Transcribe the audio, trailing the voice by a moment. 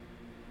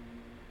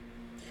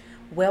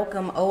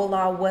Welcome,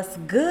 Ola. What's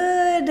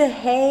good?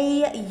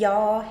 Hey,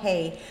 y'all.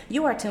 Hey,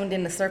 you are tuned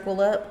in to Circle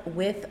Up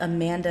with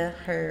Amanda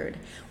Hurd.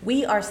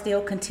 We are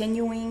still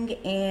continuing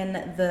in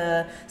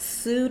the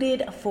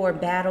Suited for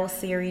Battle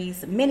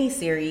series, mini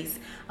series.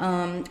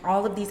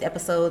 All of these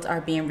episodes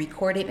are being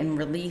recorded and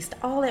released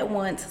all at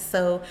once,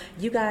 so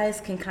you guys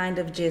can kind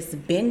of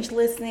just binge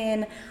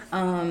listen.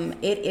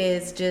 It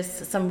is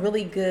just some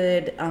really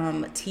good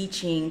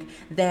teaching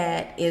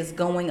that is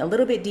going a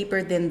little bit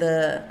deeper than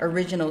the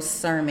original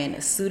sermon,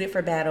 Suited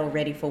for Battle,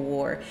 Ready for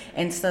War.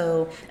 And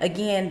so,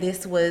 again,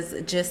 this was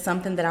just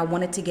something that I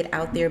wanted to get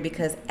out there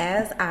because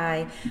as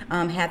I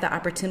had the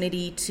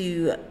opportunity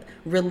to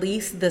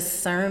release the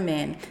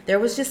sermon, there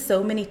was just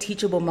so many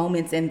teachable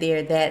moments in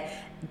there that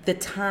the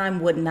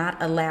time would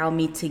not allow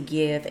me to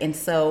give. And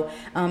so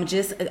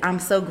I'm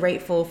so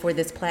grateful for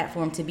this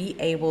platform to be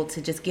able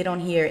to just get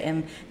on here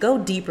and go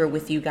deeper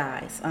with you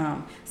guys.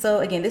 So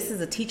again, this is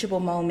a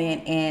teachable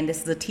moment and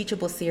this is a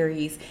teachable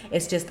series.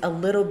 It's just a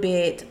little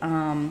bit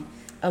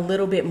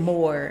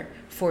more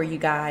for you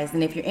guys.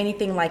 And if you're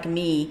anything like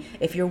me,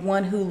 if you're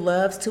one who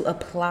loves to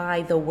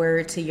apply the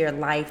word to your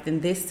life,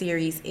 then this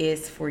series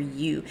is for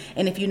you.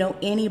 And if you know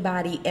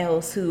anybody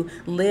else who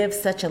lives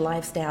such a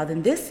lifestyle,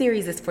 then this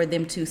series is for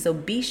them too. So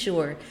be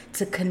sure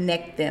to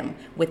connect them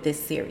with this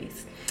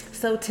series.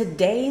 So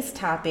today's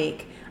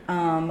topic,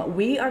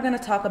 we are going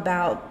to talk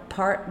about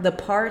the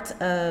part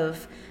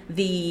of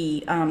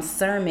the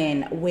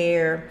sermon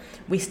where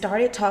we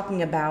started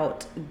talking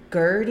about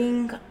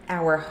girding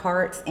our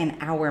hearts and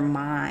our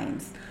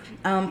minds.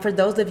 For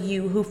those of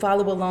you who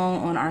follow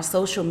along on our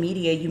social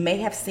media, you may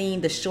have seen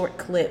the short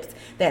clips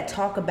that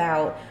talk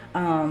about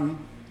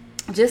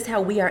just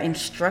how we are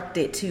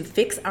instructed to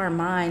fix our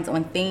minds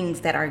on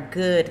things that are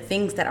good,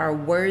 things that are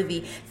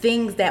worthy,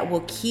 things that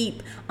will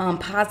keep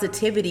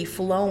positivity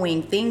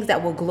flowing, things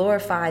that will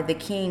glorify the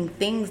King,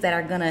 things that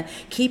are going to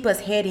keep us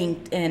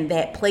heading in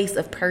that place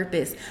of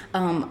purpose,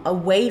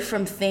 away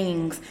from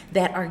things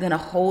that are going to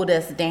hold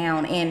us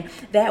down. And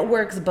that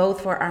works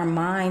both for our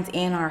minds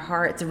and our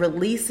hearts,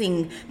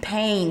 releasing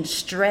pain,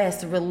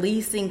 stress,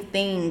 releasing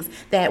things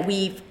that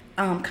we've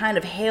kind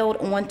of held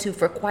on to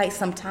for quite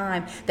some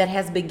time that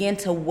has begun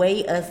to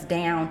weigh us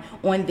down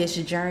on this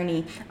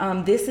journey.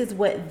 This is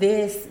what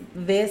this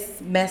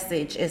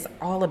message is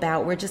all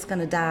about. We're just going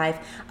to dive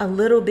a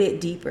little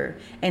bit deeper.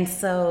 And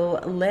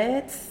so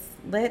let's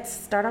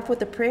start off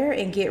with a prayer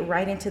and get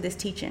right into this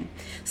teaching.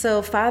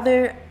 So,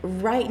 Father,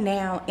 right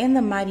now, in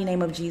the mighty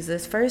name of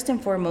Jesus, first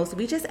and foremost,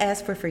 we just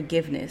ask for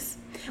forgiveness.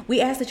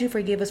 We ask that you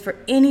forgive us for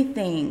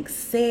anything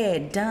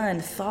said, done,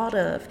 thought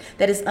of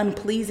that is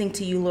unpleasing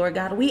to you, Lord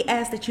God. We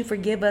ask that you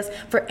forgive us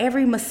for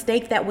every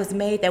mistake that was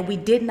made that we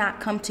did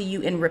not come to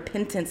you in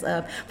repentance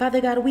of.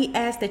 Father God, we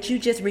ask that you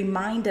just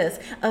remind us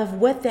of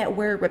what that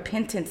word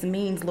repentance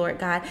means, Lord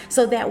God,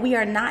 so that we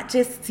are not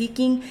just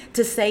seeking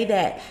to say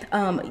that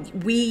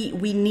we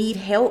need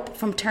help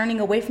from turning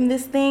away from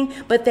this thing,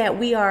 but that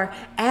we are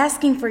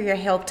asking for your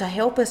help to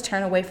help us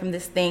turn away from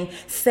this thing,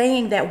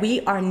 saying that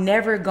we are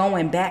never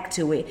going back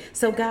to it.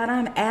 So God,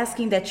 I'm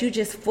asking that you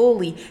just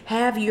fully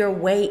have your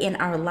way in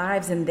our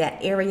lives in that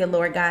area,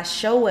 Lord God.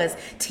 Show us,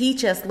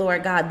 teach us,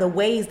 Lord God, the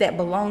ways that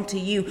belong to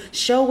you.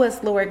 Show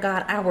us, Lord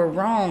God, our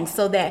wrongs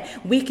so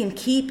that we can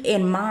keep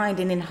in mind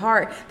and in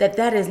heart that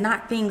that is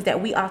not things that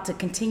we ought to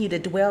continue to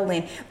dwell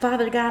in.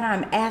 Father God,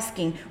 I'm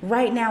asking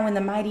right now in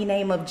the mighty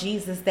name of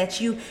Jesus that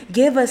you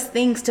give us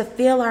things to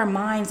fill our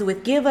minds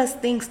with, give us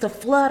things to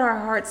flood our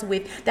hearts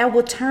with that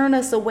will turn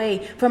us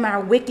away from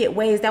our wicked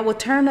ways, that will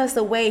turn us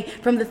away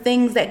from the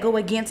things that go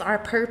against our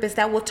purpose,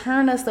 that will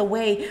turn us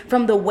away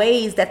from the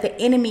ways that the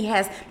enemy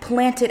has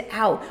planted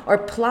out or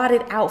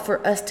plotted out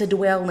for us to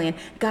dwell in.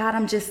 God,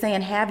 I'm just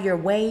saying, have your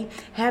way,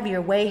 have your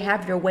way,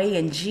 have your way.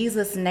 In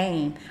Jesus'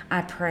 name,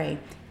 I pray.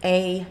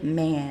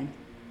 Amen.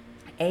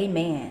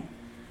 Amen.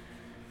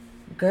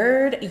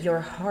 Gird your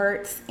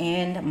hearts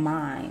and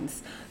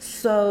minds.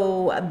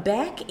 So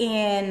back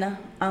in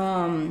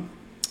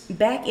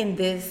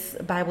this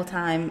Bible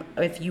time,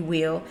 if you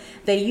will,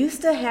 they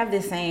used to have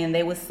this saying.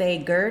 They would say,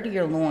 gird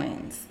your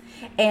loins.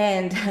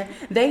 And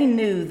they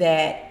knew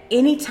that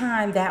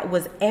anytime that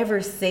was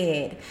ever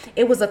said,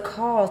 it was a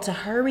call to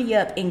hurry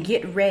up and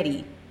get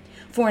ready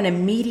for an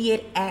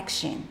immediate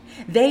action.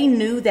 They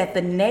knew that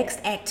the next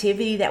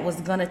activity that was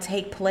going to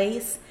take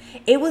place,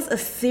 it was a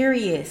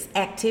serious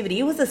activity.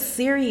 It was a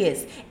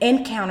serious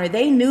encounter.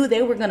 They knew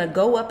they were going to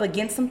go up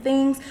against some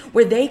things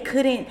where they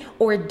couldn't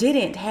or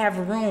didn't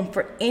have room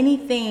for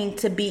anything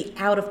to be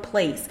out of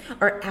place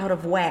or out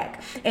of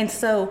whack. And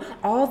so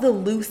all the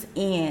loose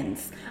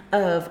ends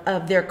of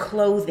their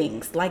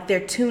clothing, like their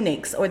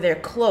tunics or their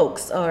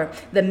cloaks or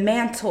the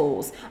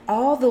mantles,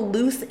 all the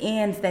loose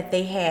ends that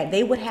they had,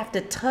 they would have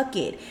to tuck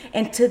it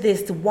into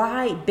this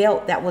wide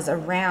belt that was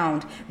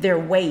around their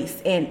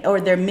waist or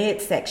their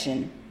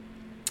midsection.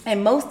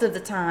 And most of the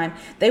time,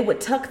 they would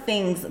tuck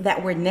things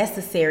that were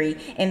necessary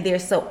in there.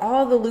 So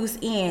all the loose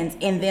ends,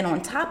 and then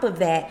on top of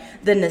that,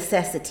 the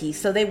necessities.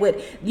 So they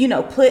would,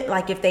 put,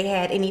 like, if they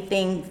had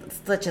anything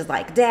such as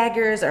like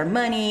daggers or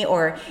money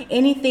or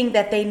anything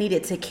that they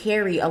needed to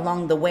carry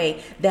along the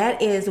way,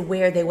 that is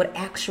where they would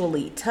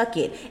actually tuck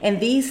it. And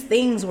these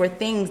things were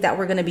things that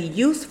were going to be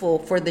useful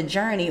for the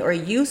journey or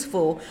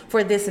useful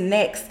for this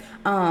next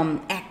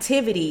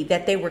activity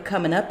that they were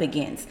coming up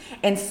against.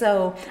 And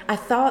so I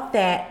thought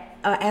that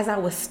as I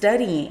was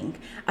studying,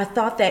 I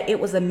thought that it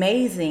was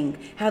amazing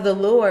how the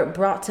Lord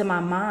brought to my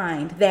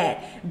mind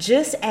that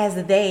just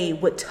as they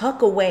would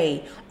tuck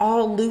away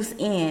all loose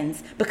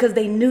ends because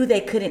they knew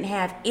they couldn't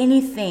have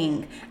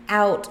anything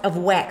out of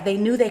whack, they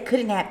knew they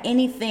couldn't have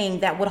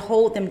anything that would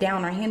hold them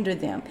down or hinder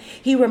them,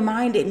 He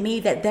reminded me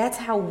that that's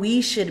how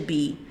we should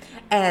be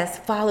as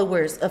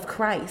followers of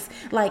Christ.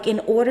 Like, in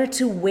order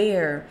to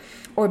wear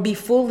or be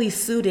fully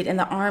suited in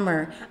the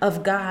armor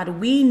of God,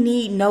 we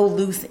need no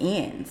loose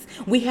ends.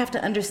 We have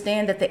to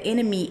understand that the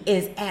enemy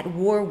is at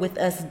war with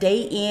us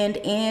day in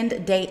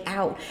and day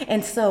out.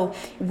 And so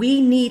we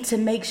need to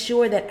make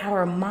sure that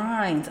our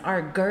minds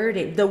are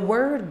girded. The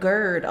word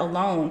gird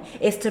alone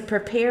is to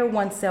prepare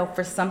oneself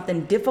for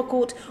something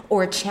difficult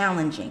or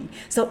challenging.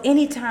 So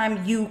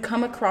anytime you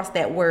come across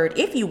that word,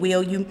 if you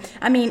will,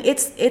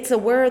 it's a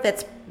word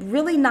that's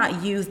really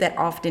not used that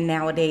often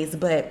nowadays,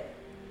 but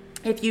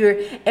if you're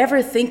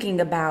ever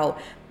thinking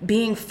about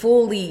being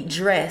fully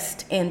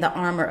dressed in the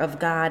armor of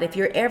God, if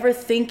you're ever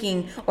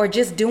thinking or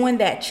just doing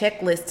that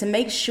checklist to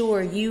make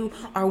sure you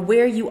are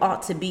where you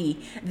ought to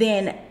be,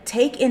 then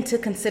take into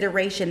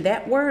consideration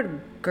that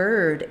word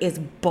gird is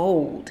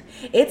bold.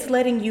 It's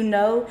letting you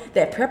know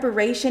that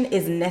preparation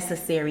is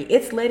necessary.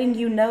 It's letting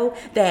you know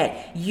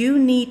that you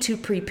need to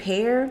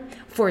prepare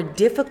for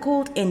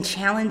difficult and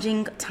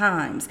challenging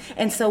times.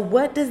 And so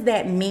what does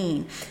that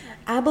mean?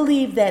 I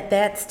believe that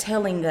that's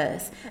telling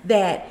us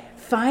that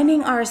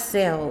finding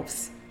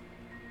ourselves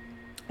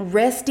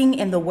resting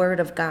in the Word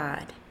of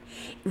God,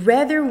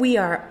 whether we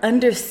are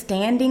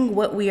understanding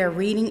what we are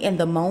reading in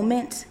the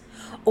moment,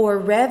 or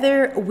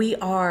whether we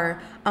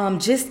are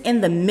just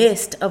in the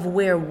midst of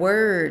where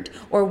word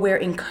or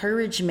where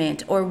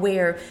encouragement or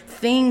where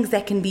things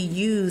that can be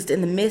used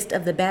in the midst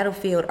of the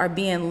battlefield are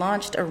being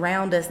launched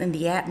around us in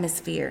the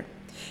atmosphere,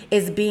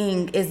 is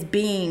being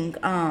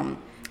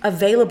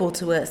available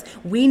to us.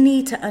 We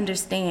need to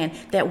understand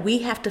that we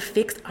have to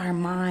fix our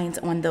minds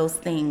on those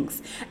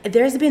things.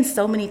 There's been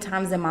so many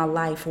times in my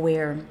life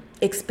where,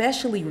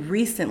 especially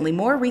recently,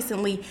 more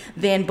recently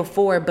than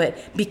before, but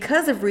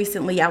because of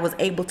recently, I was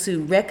able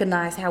to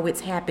recognize how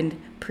it's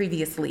happened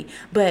previously.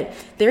 But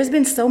there's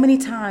been so many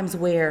times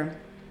where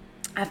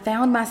I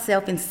found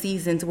myself in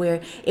seasons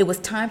where it was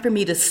time for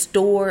me to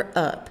store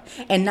up,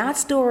 and not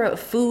store up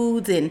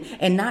foods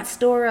and not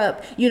store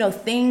up,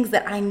 things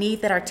that I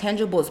need that are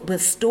tangible,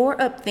 but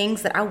store up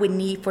things that I would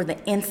need for the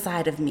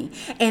inside of me.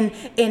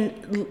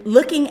 And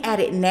looking at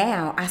it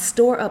now, I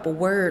store up a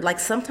word. Like,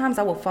 sometimes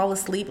I will fall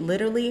asleep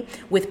literally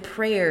with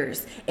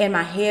prayers in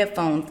my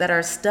headphones that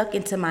are stuck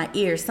into my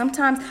ears.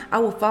 Sometimes I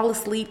will fall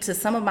asleep to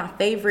some of my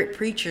favorite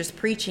preachers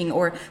preaching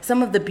or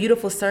some of the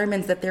beautiful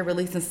sermons that they're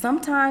releasing.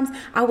 Sometimes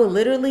I will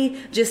literally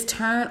just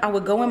I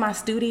would go in my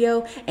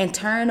studio and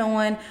turn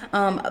on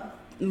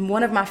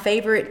one of my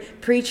favorite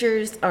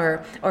preachers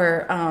or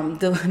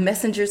the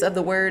messengers of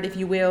the word, if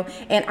you will,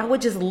 and I would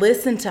just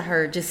listen to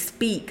her just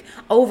speak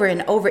over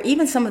and over,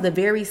 even some of the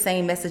very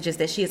same messages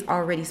that she has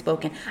already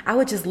spoken. I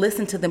would just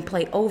listen to them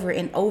play over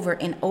and over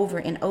and over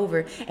and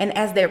over. And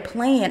as they're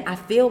playing, I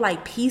feel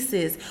like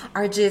pieces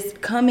are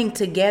just coming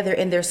together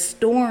and they're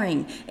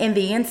storing in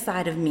the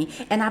inside of me.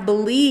 And I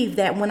believe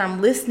that when I'm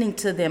listening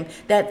to them,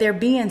 that they're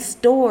being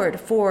stored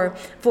for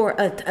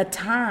a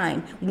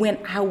time when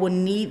I will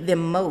need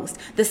them most.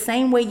 The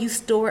same way you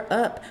store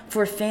up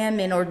for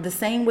famine, or the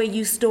same way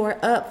you store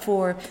up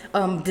for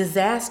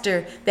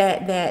disaster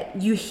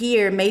that you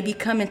hear may be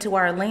coming to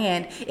our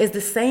land, is the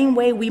same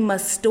way we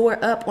must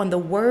store up on the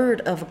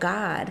word of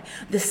God.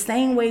 The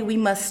same way we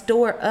must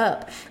store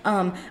up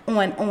on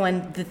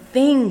the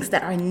things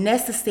that are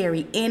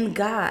necessary in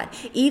God.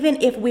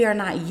 Even if we are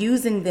not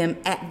using them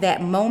at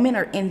that moment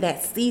or in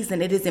that season,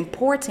 it is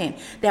important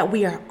that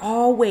we are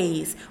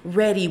always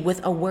ready with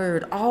a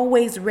word,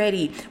 always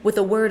ready with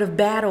a word of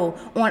battle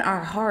on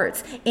our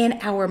hearts, in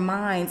our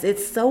minds.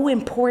 It's so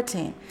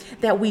important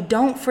that we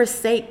don't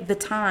forsake the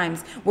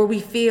times where we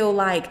feel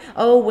like,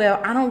 oh,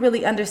 well, I don't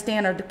really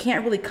understand or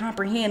can't really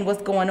comprehend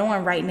what's going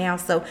on right now,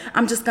 so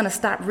I'm just going to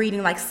stop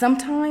reading. Like,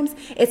 sometimes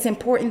it's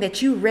important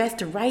that you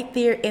rest right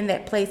there in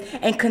that place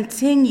and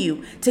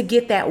continue to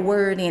get that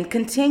word in,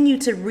 continue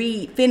to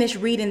finish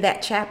reading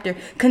that chapter,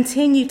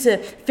 continue to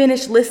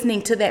finish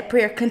listening to that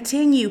prayer,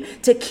 continue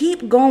to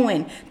keep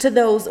going to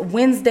those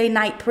Wednesday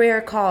night prayer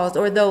calls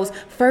or those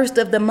first first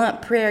of the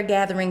month prayer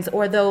gatherings,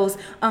 or those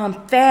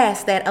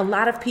fasts that a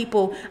lot of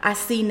people I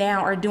see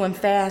now are doing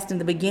fast in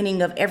the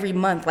beginning of every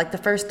month, like the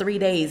first 3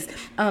 days.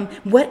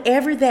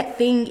 Whatever that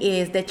thing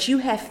is that you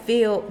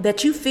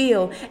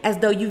feel as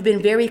though you've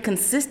been very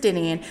consistent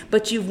in,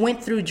 but you've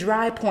went through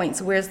dry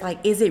points where it's like,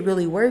 is it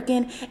really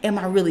working? Am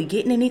I really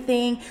getting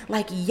anything?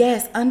 Like,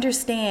 yes,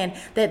 understand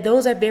that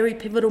those are very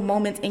pivotal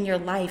moments in your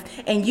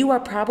life, and you are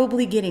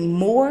probably getting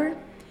more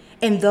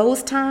in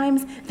those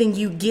times than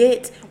you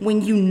get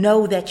when you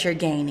know that you're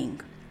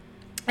gaining.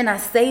 And I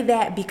say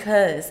that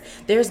because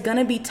there's going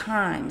to be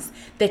times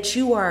that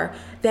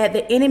that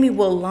the enemy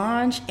will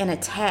launch an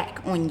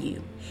attack on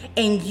you,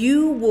 and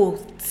you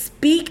will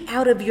speak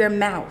out of your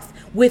mouth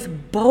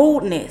with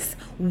boldness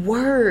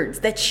words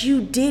that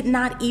you did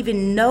not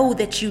even know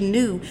that you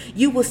knew.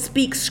 You will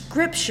speak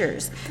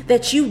scriptures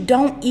that you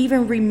don't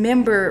even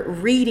remember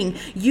reading.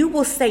 You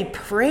will say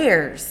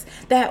prayers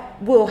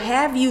that will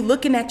have you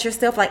looking at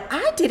yourself like,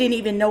 I didn't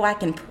even know I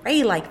can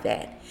pray like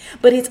that.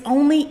 But it's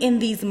only in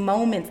these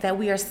moments that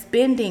we are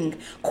spending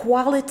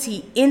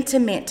quality,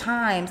 intimate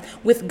times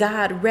with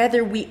God,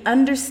 whether we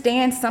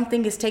understand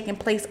something is taking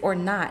place or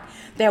not,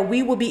 that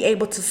we will be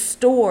able to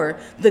store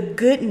the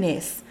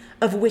goodness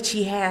of which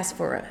He has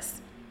for us.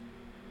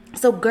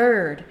 So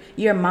gird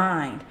your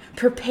mind.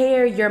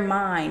 Prepare your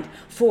mind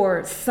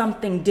for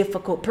something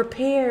difficult.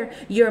 Prepare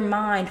your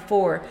mind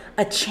for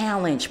a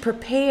challenge.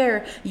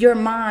 Prepare your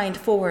mind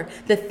for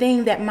the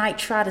thing that might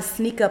try to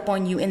sneak up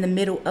on you in the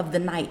middle of the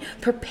night.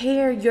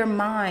 Prepare your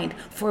mind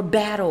for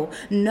battle.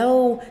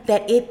 Know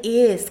that it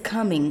is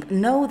coming.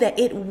 Know that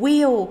it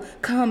will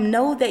come.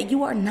 Know that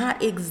you are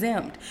not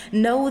exempt.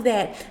 Know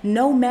that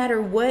no matter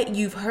what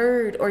you've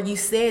heard or you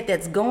said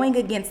that's going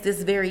against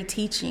this very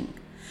teaching,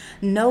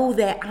 know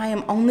that I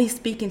am only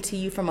speaking to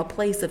you from a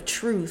place of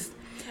truth,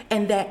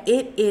 and that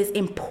it is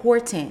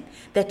important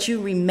that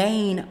you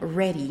remain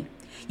ready.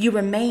 You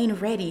remain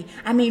ready.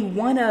 I mean,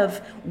 one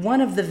of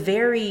the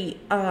very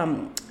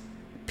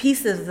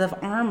pieces of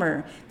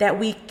armor that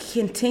we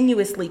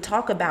continuously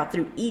talk about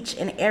through each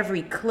and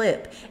every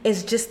clip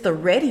is just the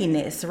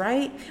readiness,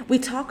 right? We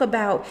talk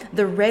about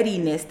the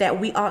readiness that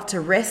we ought to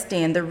rest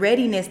in, the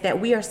readiness that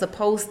we are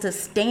supposed to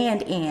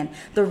stand in,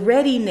 the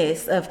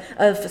readiness of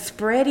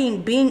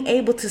spreading, being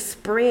able to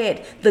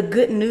spread the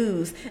good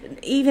news,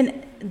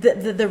 even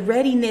the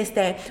readiness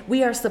that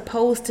we are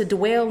supposed to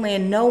dwell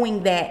in,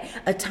 knowing that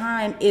a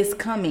time is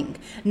coming,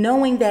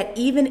 knowing that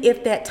even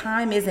if that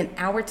time isn't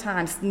our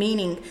time,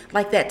 meaning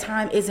like that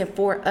time isn't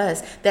for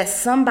us, that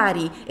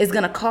somebody is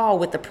going to call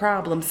with the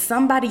problem,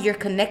 somebody you're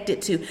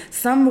connected to,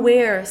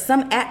 somewhere,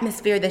 some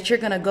atmosphere that you're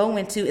going to go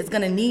into is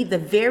going to need the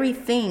very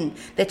thing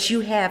that you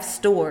have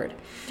stored.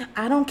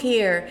 I don't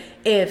care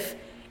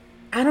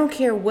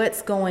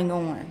what's going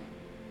on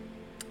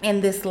in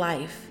this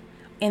life,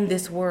 in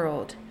this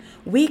world.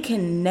 We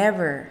can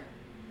never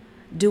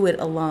do it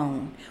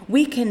alone.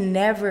 We can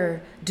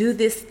never do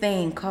this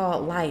thing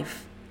called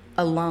life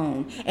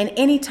alone. And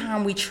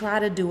anytime we try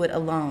to do it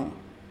alone,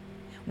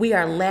 we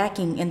are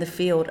lacking in the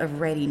field of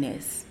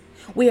readiness.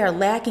 We are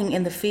lacking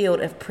in the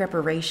field of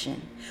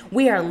preparation.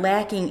 We are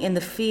lacking in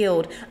the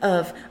field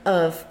of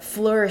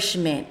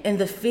flourishment, in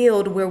the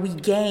field where we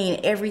gain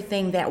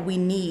everything that we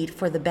need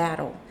for the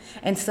battle.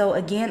 And so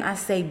again, I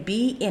say,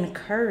 be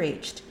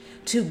encouraged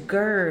to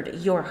gird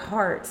your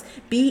hearts.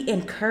 Be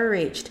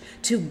encouraged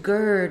to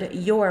gird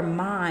your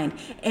mind.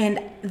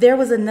 And there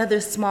was another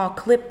small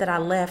clip that I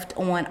left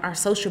on our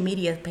social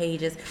media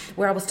pages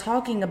where I was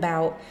talking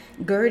about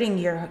girding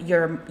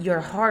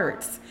your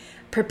hearts,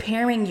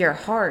 preparing your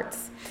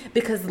hearts.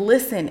 Because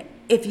listen,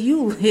 if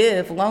you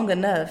live long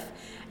enough,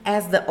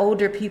 as the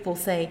older people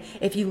say,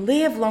 if you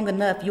live long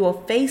enough, you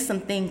will face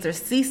some things or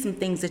see some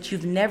things that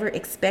you've never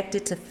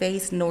expected to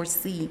face nor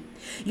see.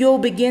 You'll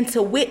begin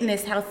to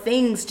witness how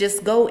things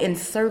just go in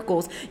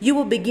circles. You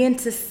will begin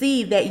to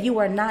see that you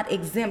are not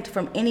exempt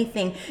from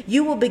anything.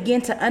 You will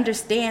begin to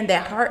understand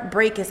that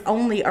heartbreak is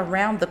only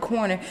around the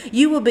corner.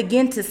 You will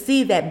begin to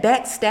see that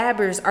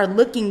backstabbers are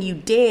looking you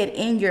dead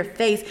in your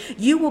face.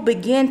 You will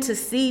begin to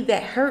see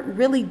that hurt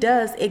really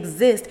does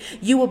exist.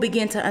 You will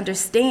begin to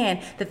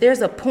understand that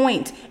there's a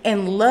point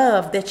in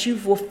love that you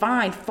will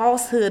find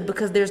falsehood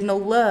because there's no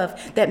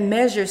love that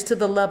measures to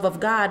the love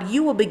of God.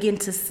 You will begin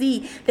to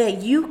see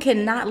that you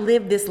cannot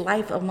live this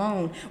life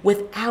alone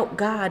without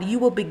God. You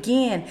will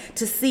begin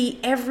to see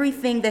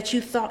everything that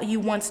you thought you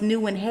once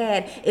knew and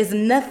had is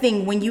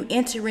nothing when you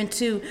enter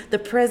into the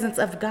presence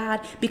of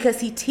God,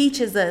 because He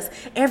teaches us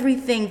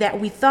everything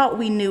that we thought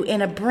we knew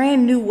in a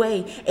brand new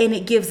way, and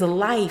it gives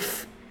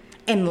life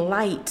and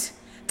light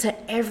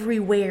to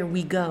everywhere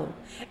we go.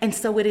 And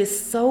so it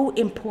is so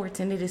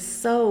important. It is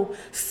so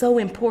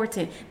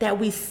important that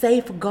we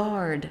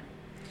safeguard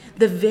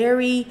the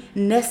very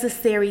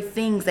necessary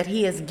things that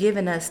He has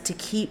given us to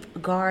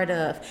keep guard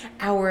of.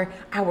 Our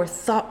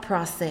thought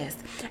process,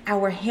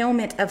 our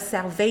helmet of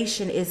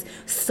salvation is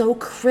so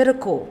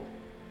critical.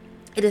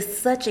 It is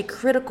such a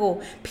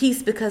critical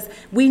piece, because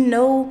we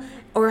know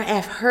or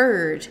have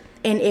heard,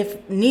 and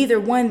if neither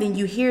one, then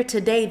you hear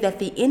today, that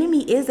the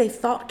enemy is a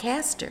thought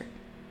caster.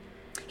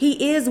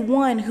 He is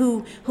one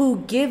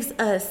who gives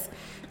us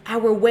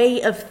our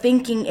way of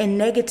thinking in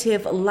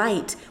negative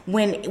light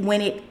when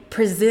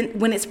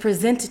it's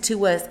presented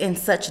to us in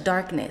such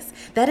darkness.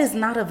 That is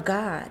not of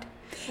God.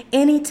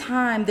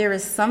 Anytime there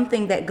is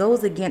something that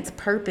goes against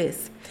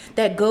purpose,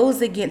 that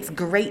goes against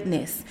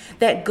greatness,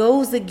 that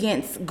goes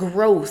against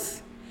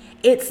growth,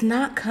 it's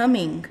not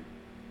coming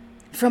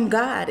from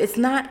God. It's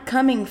not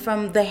coming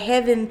from the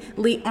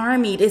heavenly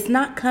army. It's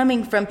not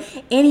coming from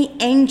any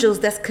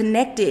angels that's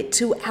connected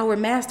to our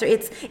master.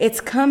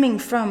 It's coming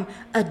from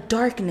a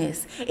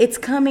darkness. It's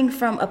coming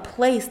from a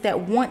place that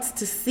wants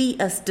to see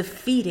us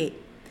defeated.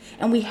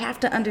 And we have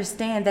to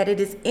understand that it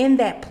is in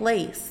that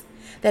place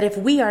that if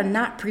we are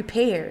not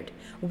prepared,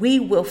 we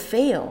will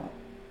fail.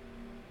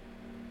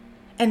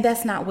 And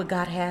that's not what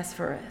God has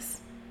for us.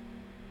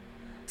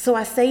 So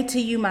I say to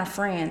you, my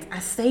friends, I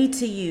say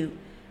to you,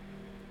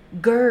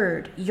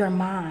 gird your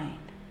mind,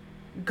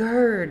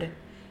 gird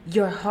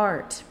your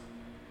heart.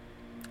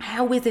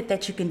 How is it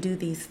that you can do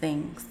these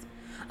things?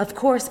 Of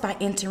course, by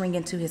entering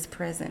into his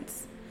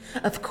presence.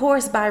 Of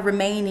course, by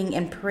remaining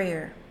in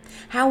prayer.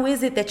 How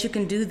is it that you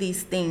can do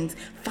these things?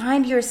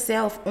 Find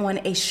yourself on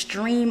a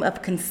stream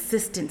of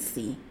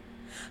consistency.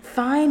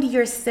 Find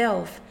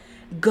yourself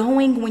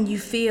going when you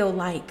feel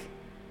like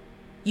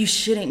you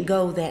shouldn't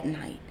go that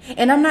night.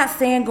 And I'm not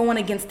saying going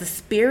against the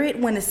spirit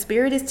when the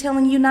spirit is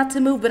telling you not to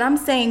move, but I'm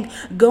saying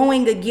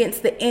going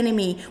against the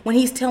enemy when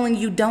he's telling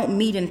you don't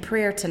meet in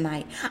prayer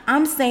tonight.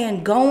 I'm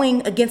saying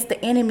going against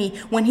the enemy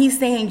when he's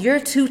saying you're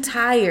too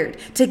tired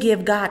to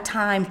give God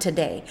time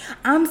today.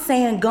 I'm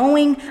saying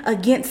going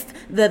against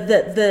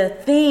the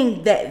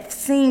thing that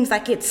seems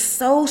like it's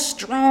so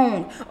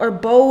strong or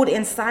bold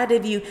inside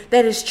of you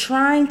that is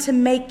trying to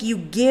make you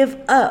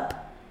give up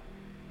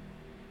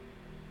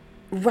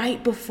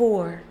right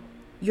before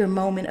your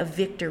moment of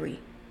victory.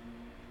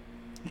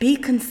 Be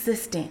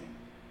consistent.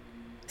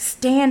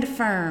 Stand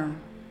firm.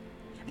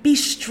 Be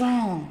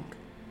strong.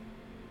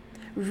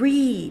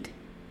 Read.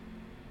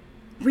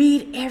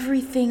 Read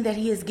everything that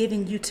he has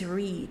given you to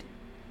read.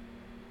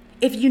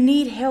 If you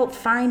need help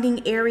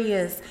finding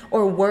areas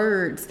or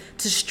words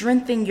to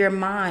strengthen your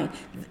mind,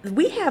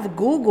 we have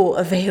Google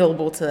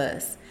available to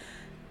us.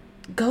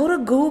 Go to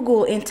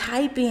Google and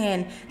type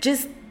in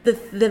just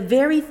the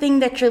very thing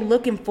that you're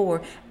looking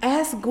for.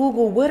 Ask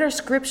Google, what are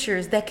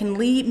scriptures that can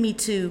lead me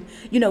to,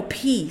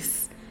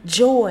 peace,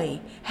 joy,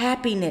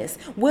 happiness?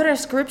 What are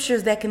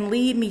scriptures that can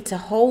lead me to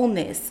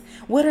wholeness?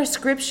 What are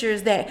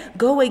scriptures that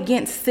go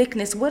against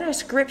sickness? What are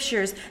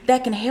scriptures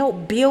that can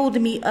help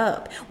build me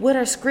up? What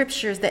are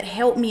scriptures that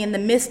help me in the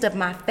midst of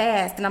my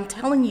fast? And I'm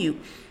telling you,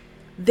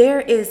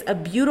 there is a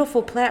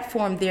beautiful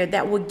platform there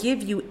that will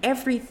give you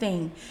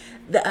everything,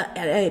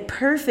 a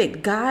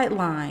perfect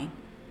guideline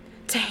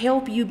to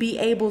help you be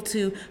able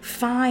to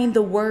find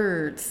the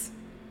words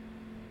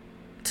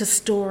to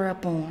store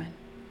up on.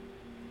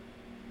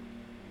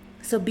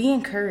 So be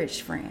encouraged,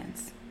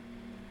 friends,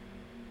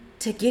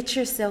 to get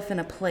yourself in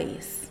a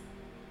place.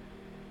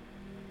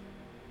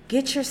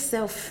 Get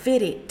yourself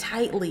fitted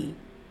tightly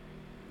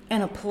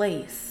in a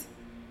place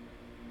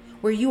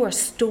where you are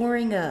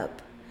storing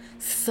up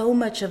so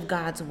much of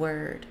God's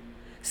word,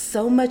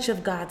 so much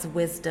of God's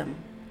wisdom,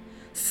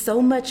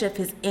 so much of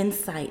his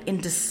insight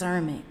and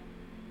discernment,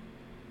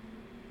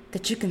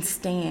 that you can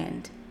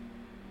stand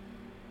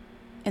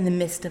in the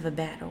midst of a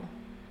battle.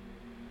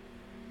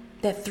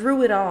 That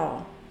through it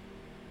all,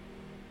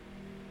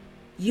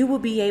 you will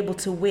be able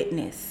to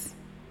witness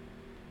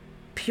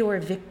pure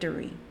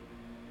victory.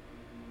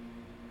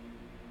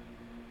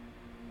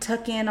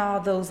 Tuck in all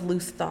those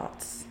loose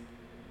thoughts.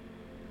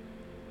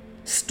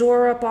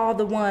 Store up all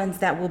the ones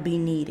that will be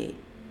needed.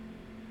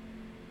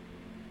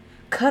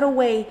 Cut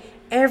away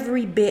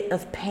every bit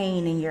of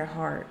pain in your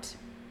heart.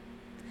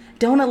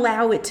 Don't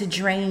allow it to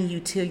drain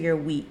you till you're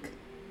weak.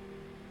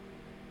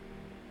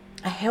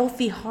 A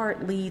healthy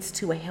heart leads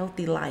to a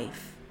healthy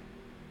life.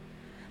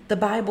 The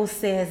Bible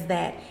says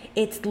that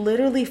it's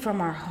literally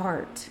from our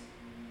heart.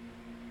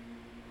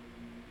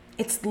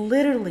 It's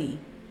literally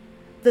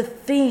the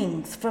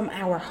things from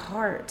our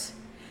heart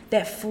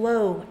that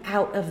flow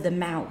out of the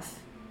mouth.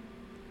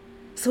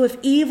 So if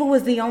evil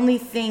is the only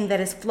thing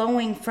that is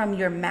flowing from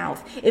your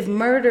mouth, if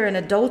murder and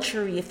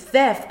adultery, if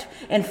theft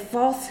and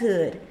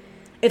falsehood,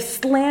 if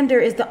slander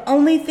is the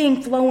only thing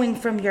flowing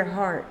from your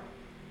heart,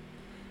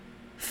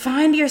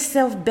 find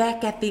yourself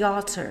back at the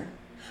altar.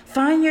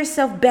 Find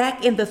yourself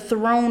back in the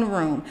throne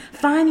room.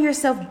 Find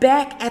yourself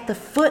back at the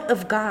foot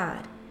of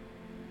God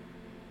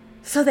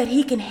so that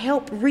he can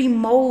help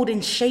remold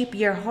and shape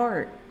your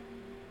heart,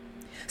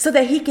 so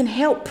that he can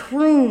help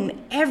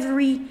prune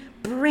every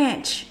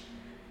branch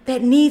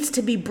that needs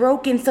to be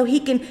broken, so he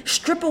can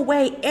strip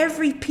away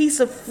every piece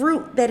of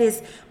fruit that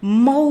is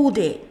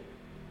molded.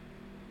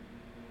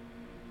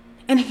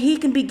 And he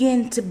can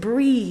begin to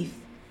breathe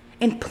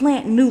and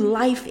plant new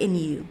life in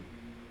you.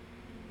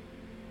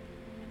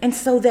 And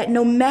so that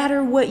no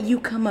matter what you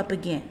come up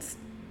against,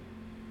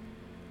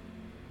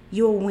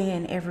 you'll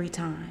win every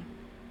time.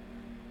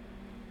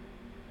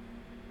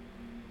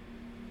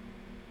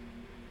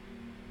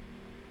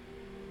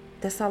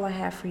 That's all I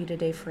have for you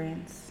today,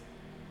 friends.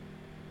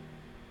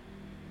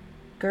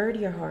 Gird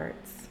your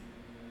hearts,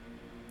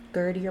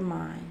 gird your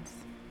minds,